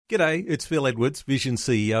G'day, it's Phil Edwards, Vision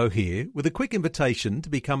CEO here, with a quick invitation to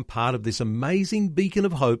become part of this amazing beacon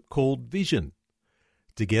of hope called Vision.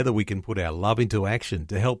 Together we can put our love into action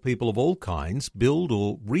to help people of all kinds build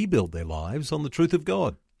or rebuild their lives on the truth of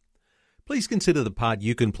God. Please consider the part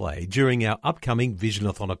you can play during our upcoming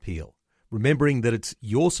Visionathon appeal, remembering that it's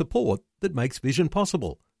your support that makes Vision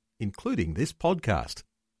possible, including this podcast.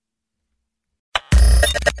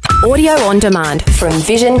 Audio on demand from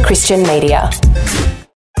Vision Christian Media.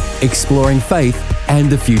 Exploring faith and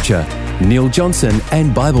the future. Neil Johnson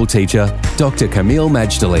and Bible teacher Dr. Camille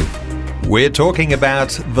Majdali. We're talking about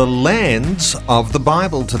the lands of the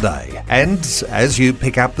Bible today. And as you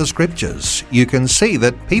pick up the scriptures, you can see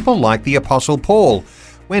that people like the Apostle Paul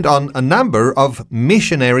went on a number of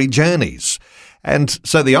missionary journeys. And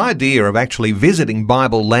so the idea of actually visiting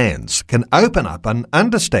Bible lands can open up an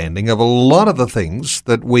understanding of a lot of the things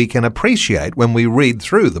that we can appreciate when we read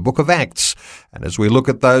through the book of Acts. And as we look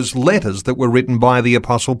at those letters that were written by the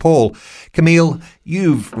Apostle Paul. Camille,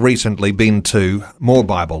 you've recently been to more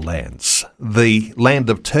Bible lands, the land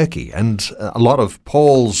of Turkey, and a lot of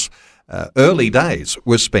Paul's early days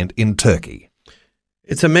were spent in Turkey.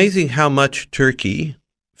 It's amazing how much Turkey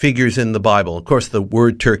figures in the Bible. Of course, the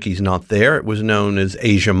word Turkey is not there. It was known as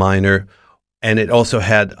Asia Minor, and it also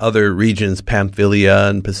had other regions, Pamphylia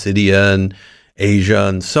and Pisidia and Asia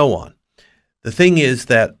and so on. The thing is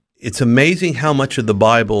that it's amazing how much of the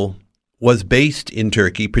Bible was based in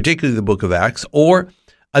Turkey, particularly the book of Acts, or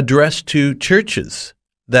addressed to churches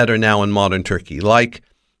that are now in modern Turkey, like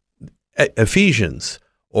Ephesians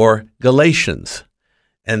or Galatians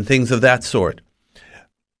and things of that sort.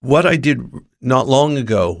 What I did not long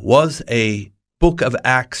ago was a Book of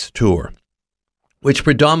Acts tour, which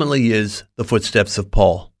predominantly is the footsteps of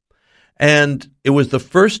Paul. And it was the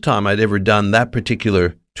first time I'd ever done that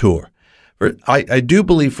particular tour. I do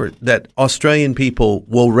believe that Australian people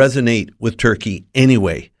will resonate with Turkey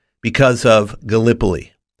anyway because of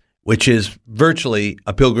Gallipoli, which is virtually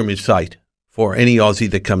a pilgrimage site for any Aussie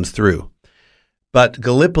that comes through. But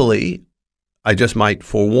Gallipoli, I just might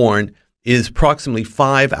forewarn, is approximately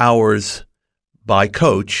 5 hours by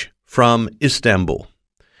coach from Istanbul.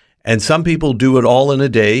 And some people do it all in a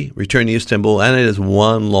day, return to Istanbul, and it is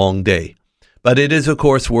one long day. But it is, of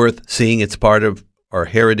course, worth seeing. It's part of our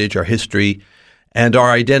heritage, our history, and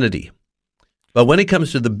our identity. But when it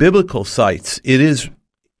comes to the biblical sites, it is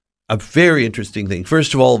a very interesting thing.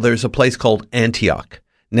 First of all, there's a place called Antioch,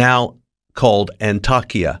 now called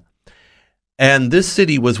Antakya. And this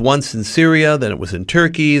city was once in Syria, then it was in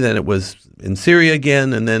Turkey, then it was in Syria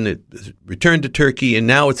again, and then it returned to Turkey, and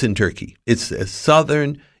now it's in Turkey. It's a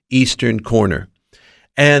southern, eastern corner.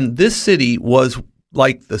 And this city was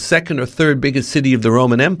like the second or third biggest city of the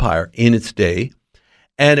Roman Empire in its day,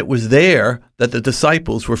 and it was there that the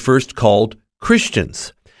disciples were first called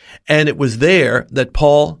Christians. And it was there that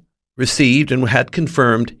Paul received and had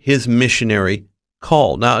confirmed his missionary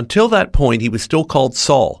call. Now, until that point, he was still called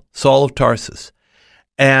Saul of Tarsus.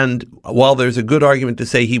 And while there's a good argument to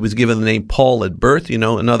say he was given the name Paul at birth, in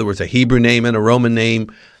other words, a Hebrew name and a Roman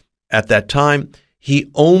name at that time,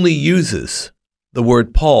 he only uses the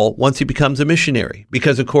word Paul once he becomes a missionary,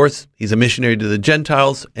 because, of course, he's a missionary to the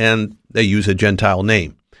Gentiles, and they use a Gentile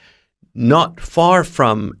name. Not far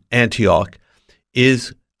from Antioch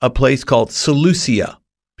is a place called Selucia,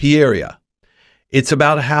 Pieria. It's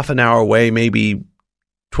about a half an hour away, maybe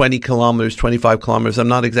 20 kilometers, 25 kilometers, I'm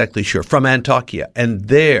not exactly sure, from Antakya. And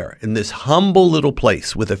there, in this humble little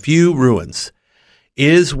place with a few ruins,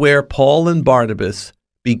 is where Paul and Barnabas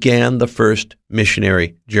began the first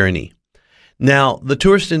missionary journey. Now, the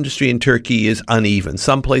tourist industry in Turkey is uneven.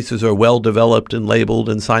 Some places are well developed and labeled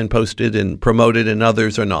and signposted and promoted, and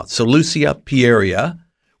others are not. Selucia, Pieria,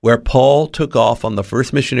 where Paul took off on the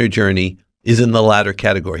first missionary journey, is in the latter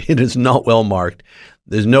category. It is not well marked.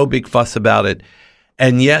 There's no big fuss about it.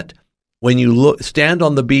 And yet, when you stand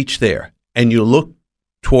on the beach there and you look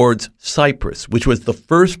towards Cyprus, which was the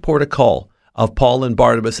first port of call of Paul and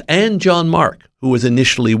Barnabas and John Mark, who was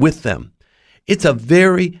initially with them, it's a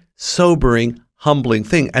very sobering, humbling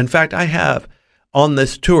thing. In fact, I have on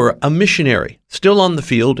this tour a missionary, still on the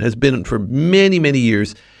field, has been for many, many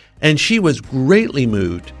years, and she was greatly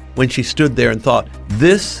moved when she stood there and thought,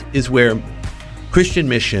 this is where Christian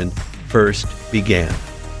mission first began.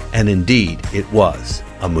 And indeed, it was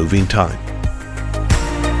a moving time.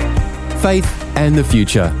 Faith and the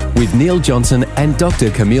Future with Neil Johnson and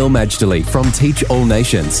Dr. Camille Majdali from Teach All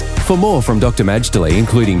Nations. For more from Dr. Majdali,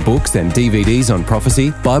 including books and DVDs on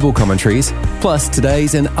prophecy, Bible commentaries, plus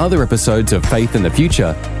today's and other episodes of Faith and the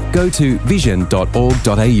Future, go to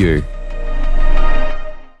vision.org.au.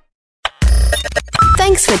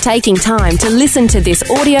 Thanks for taking time to listen to this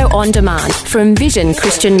audio on demand from Vision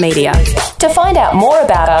Christian Media. To find out more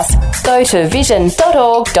about us, go to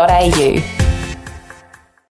vision.org.au.